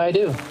 That's what I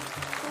do.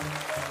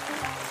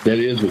 That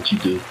is what you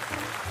do.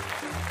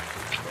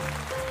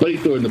 Buddy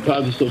Thornton, the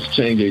Positive Social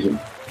Change Agent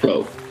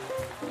Pro.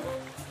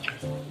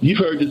 You've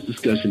heard this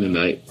discussion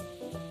tonight.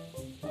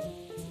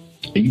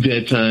 You've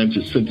had time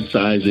to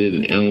synthesize it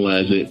and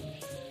analyze it.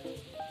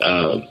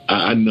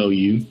 I know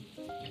you.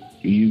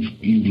 You've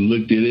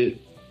looked at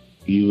it.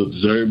 You've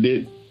observed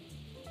it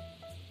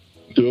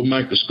through a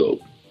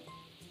microscope.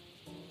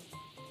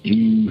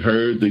 You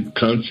heard the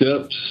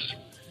concepts.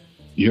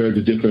 You heard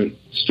the different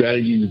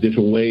strategies, the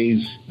different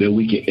ways that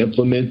we can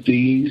implement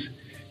these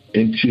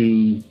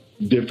into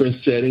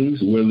different settings,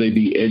 whether they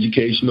be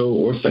educational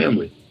or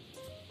family.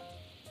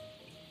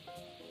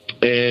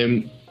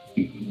 And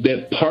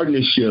that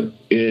partnership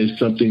is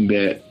something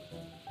that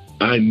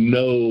I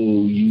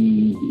know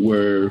you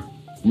were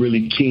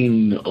really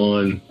keen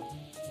on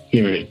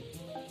hearing.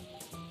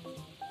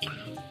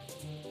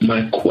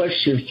 My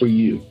question for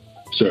you,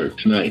 sir,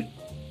 tonight,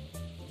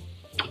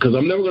 because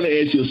I'm never going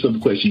to ask you a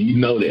simple question. You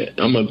know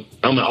that. I'm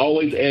gonna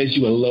always ask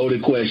you a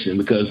loaded question,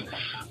 because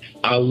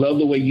I love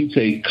the way you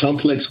take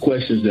complex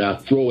questions that I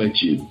throw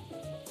at you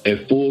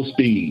at full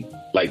speed,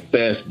 like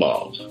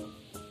fastballs,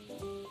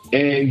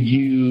 and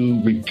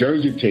you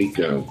regurgitate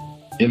them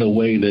in a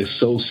way that's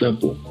so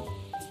simple.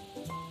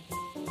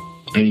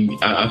 And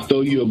I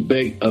throw you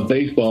a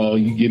baseball,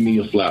 you give me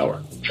a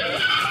flower.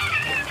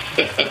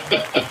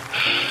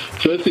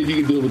 So let's see if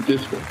you can do it with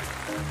this one.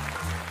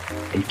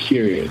 I'm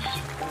curious.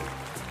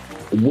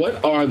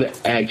 What are the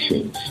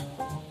actions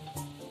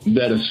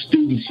that a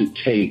student should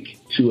take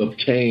to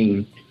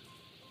obtain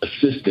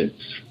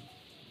assistance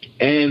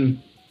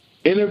and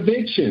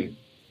intervention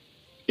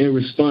in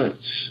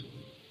response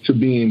to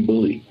being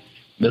bullied?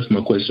 That's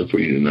my question for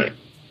you tonight.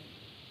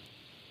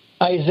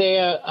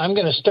 Isaiah, I'm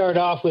going to start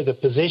off with a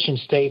position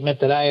statement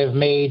that I have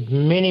made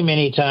many,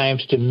 many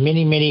times to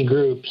many, many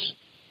groups.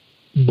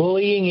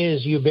 Bullying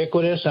is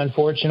ubiquitous,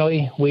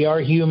 unfortunately. We are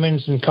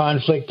humans, and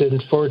conflict,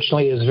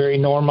 unfortunately, is very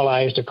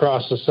normalized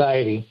across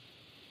society.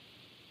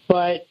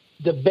 But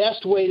the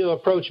best way to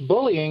approach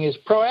bullying is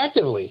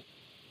proactively.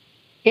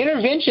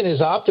 Intervention is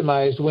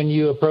optimized when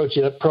you approach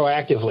it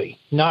proactively,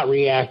 not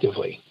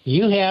reactively.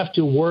 You have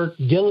to work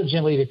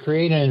diligently to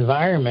create an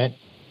environment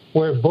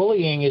where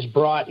bullying is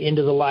brought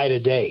into the light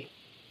of day.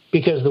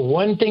 Because the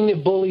one thing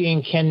that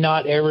bullying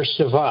cannot ever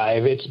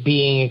survive, it's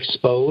being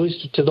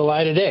exposed to the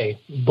light of day.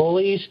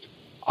 Bullies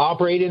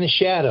operate in the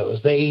shadows.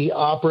 They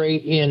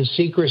operate in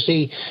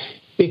secrecy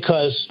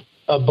because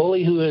a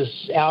bully who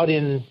is out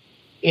in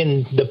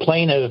the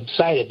plain of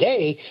sight of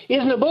day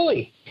isn't a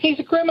bully. He's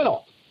a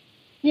criminal.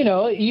 You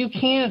know, you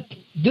can't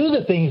do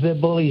the things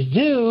that bullies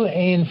do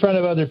in front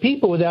of other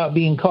people without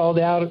being called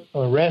out,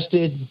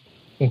 arrested,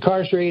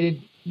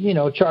 incarcerated, you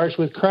know, charged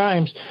with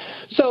crimes.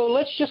 So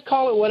let's just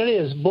call it what it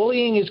is.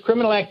 Bullying is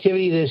criminal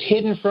activity that is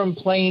hidden from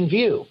plain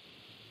view.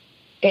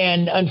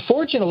 And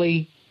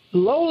unfortunately,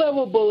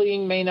 low-level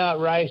bullying may not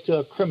rise to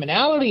a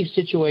criminality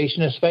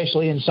situation,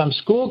 especially in some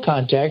school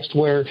context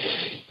where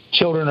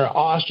children are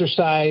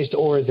ostracized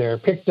or they're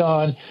picked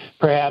on.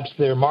 Perhaps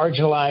they're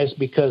marginalized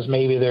because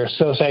maybe they're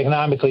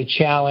socioeconomically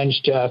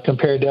challenged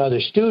compared to other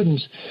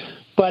students.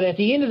 But at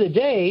the end of the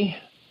day,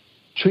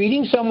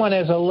 treating someone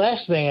as a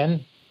less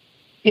than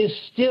is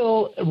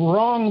still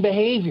wrong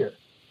behavior.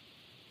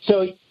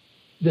 So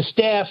the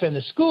staff and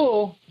the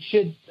school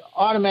should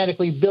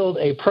automatically build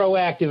a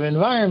proactive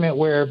environment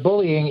where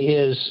bullying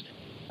is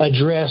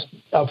addressed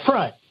up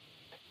front.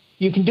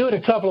 You can do it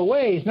a couple of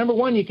ways. Number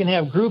one, you can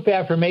have group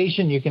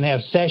affirmation. You can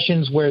have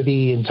sessions where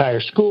the entire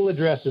school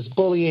addresses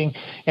bullying,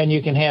 and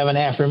you can have an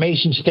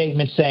affirmation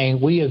statement saying,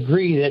 we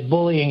agree that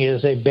bullying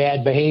is a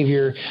bad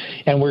behavior,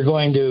 and we're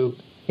going to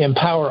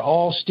empower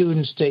all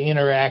students to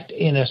interact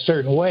in a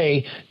certain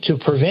way to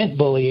prevent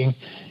bullying.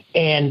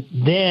 And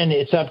then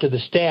it's up to the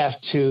staff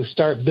to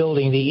start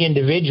building the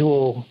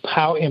individual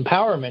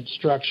empowerment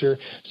structure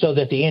so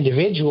that the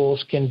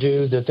individuals can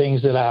do the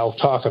things that I'll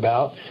talk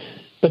about.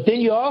 But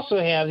then you also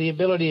have the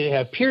ability to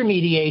have peer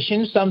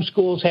mediation. Some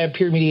schools have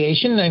peer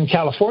mediation. In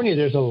California,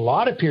 there's a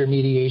lot of peer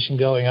mediation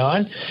going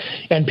on.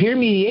 And peer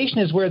mediation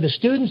is where the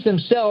students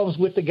themselves,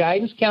 with the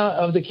guidance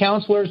of the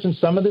counselors and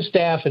some of the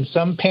staff and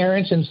some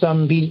parents in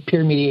some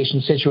peer mediation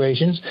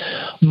situations,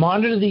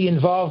 monitor the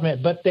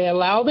involvement. But they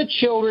allow the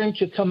children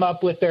to come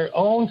up with their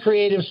own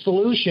creative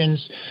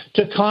solutions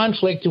to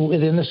conflict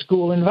within the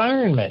school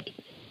environment.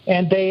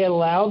 And they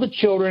allow the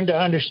children to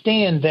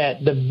understand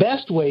that the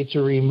best way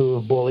to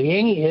remove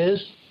bullying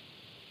is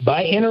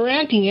by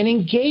interacting and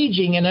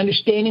engaging and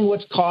understanding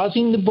what's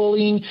causing the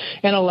bullying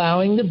and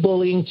allowing the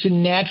bullying to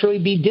naturally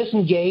be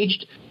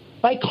disengaged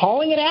by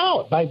calling it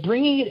out, by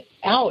bringing it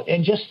out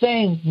and just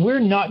saying, we're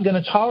not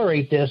going to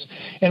tolerate this.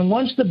 And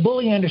once the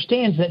bully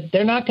understands that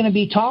they're not going to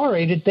be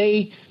tolerated,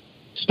 they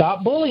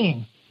stop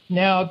bullying.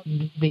 Now,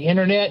 the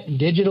internet and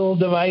digital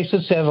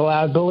devices have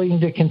allowed bullying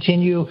to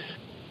continue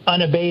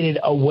unabated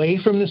away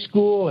from the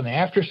school and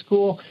after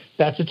school.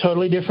 That's a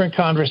totally different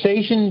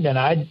conversation, and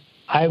I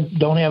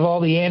don't have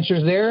all the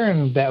answers there,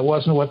 and that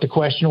wasn't what the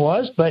question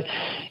was. But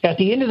at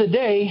the end of the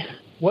day,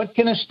 what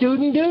can a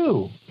student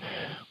do?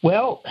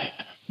 Well,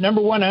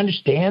 number one,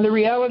 understand the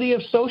reality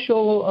of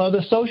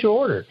the social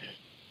order.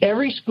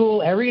 Every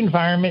school, every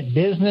environment,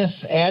 business,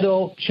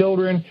 adult,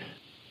 children,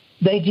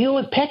 they deal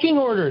with pecking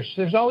orders.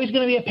 There's always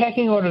going to be a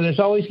pecking order. There's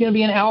always going to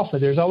be an alpha.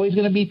 There's always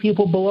going to be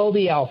people below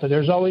the alpha.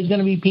 There's always going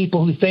to be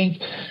people who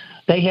think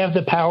they have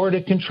the power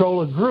to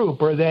control a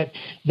group or that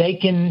they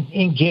can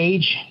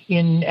engage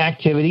in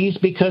activities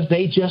because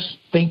they just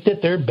think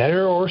that they're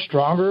better or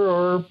stronger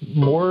or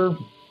more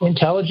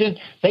intelligent.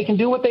 They can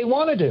do what they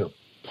want to do.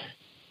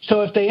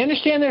 So if they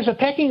understand there's a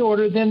pecking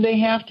order, then they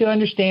have to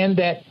understand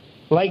that,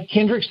 like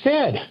Kendrick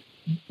said,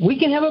 we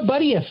can have a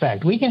buddy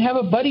effect. We can have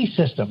a buddy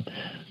system.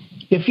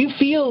 If you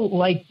feel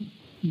like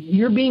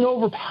you're being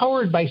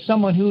overpowered by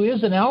someone who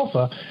is an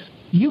alpha,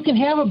 you can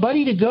have a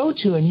buddy to go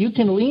to, and you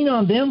can lean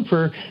on them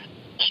for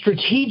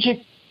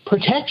strategic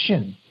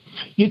protection.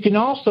 You can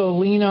also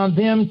lean on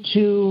them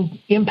to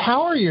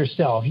empower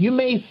yourself. You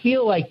may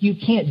feel like you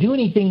can't do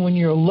anything when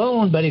you're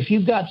alone, but if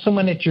you've got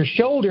someone at your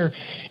shoulder,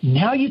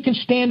 now you can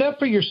stand up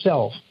for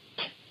yourself.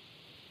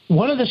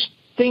 One of the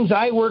things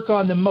I work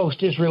on the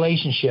most is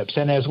relationships,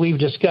 and as we've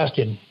discussed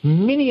in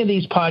many of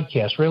these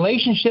podcasts,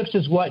 relationships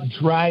is what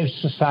drives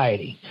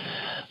society.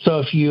 So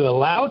if you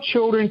allow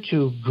children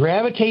to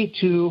gravitate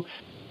to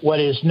what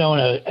is known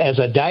as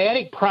a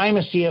dyadic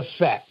primacy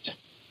effect,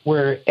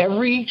 where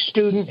every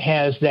student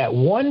has that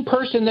one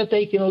person that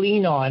they can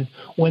lean on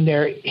when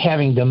they're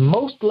having the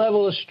most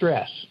level of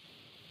stress,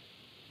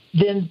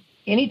 then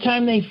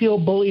anytime they feel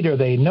bullied or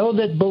they know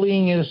that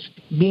bullying is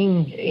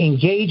being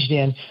engaged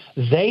in,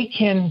 they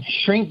can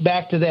shrink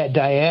back to that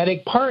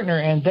dyadic partner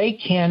and they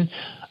can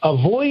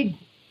avoid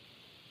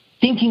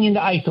thinking into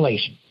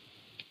isolation.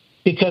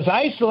 Because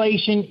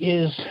isolation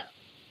is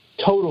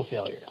total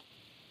failure.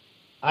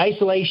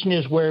 Isolation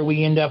is where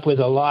we end up with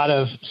a lot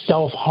of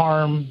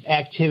self-harm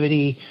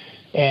activity,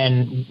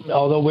 and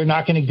although we're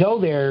not going to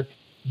go there,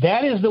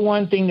 that is the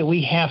one thing that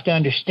we have to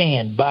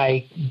understand.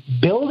 By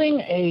building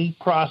a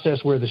process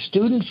where the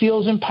student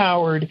feels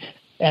empowered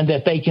and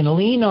that they can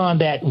lean on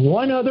that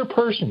one other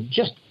person,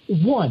 just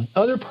one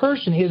other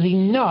person is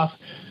enough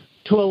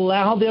to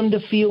allow them to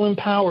feel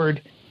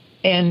empowered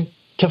and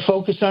to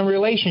focus on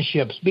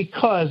relationships,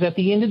 because at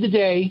the end of the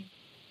day,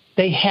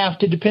 they have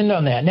to depend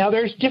on that. Now,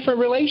 there's different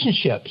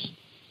relationships.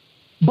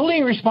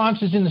 Bullying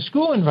responses in the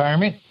school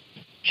environment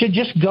should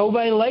just go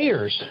by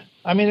layers.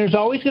 I mean, there's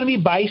always going to be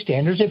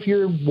bystanders. If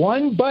your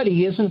one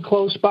buddy isn't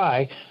close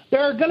by,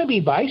 there are going to be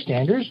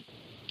bystanders.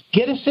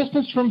 Get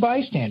assistance from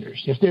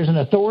bystanders. If there's an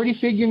authority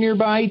figure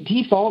nearby,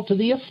 default to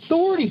the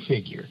authority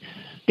figure.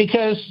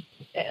 Because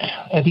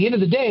at the end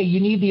of the day, you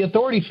need the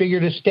authority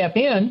figure to step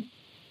in.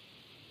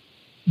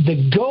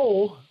 The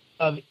goal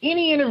of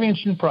any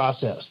intervention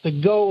process, the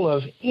goal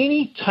of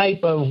any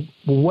type of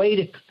way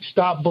to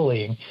stop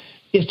bullying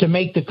is to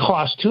make the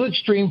cost too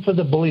extreme for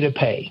the bully to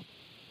pay.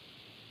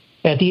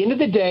 At the end of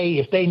the day,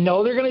 if they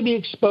know they're going to be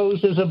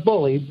exposed as a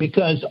bully,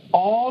 because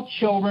all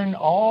children,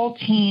 all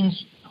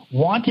teens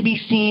want to be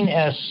seen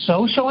as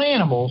social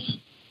animals,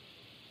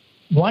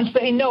 once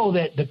they know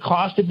that the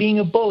cost of being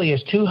a bully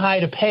is too high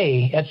to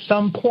pay, at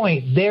some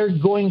point they're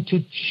going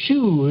to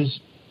choose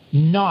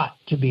not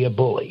to be a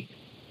bully.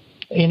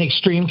 In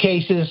extreme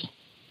cases,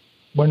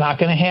 we're not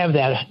going to have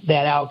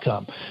that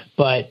outcome.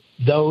 But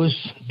those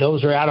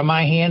are out of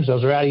my hands.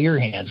 Those are out of your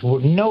hands.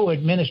 No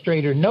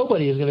administrator,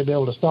 nobody is going to be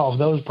able to solve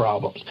those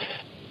problems.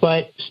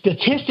 But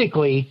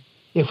statistically,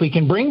 if we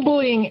can bring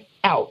bullying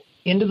out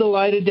into the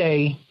light of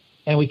day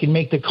and we can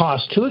make the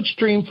cost too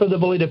extreme for the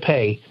bully to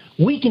pay,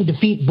 we can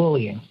defeat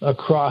bullying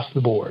across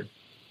the board.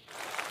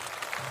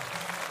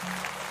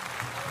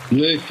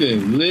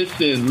 Listen.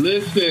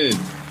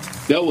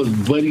 That was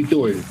Buddy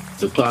Thornton,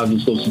 the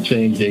Positive Social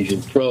Change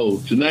Agent Pro.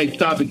 Tonight's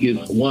topic is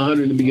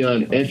 100 and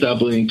Beyond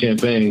Anti-Bullying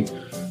Campaign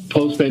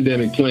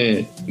Post-Pandemic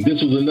Plan.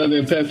 This was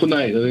another impactful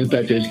night of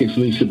Impact Education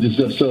Solutions. This is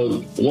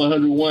episode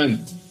 101.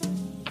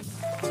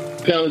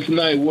 Panelists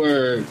tonight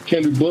were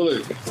Kendra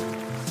Bullard,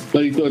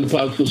 Buddy Thornton, the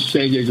Positive Social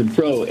Change Agent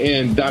Pro,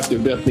 and Dr.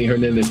 Bethany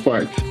Hernandez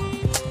Parks.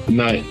 Good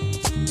night.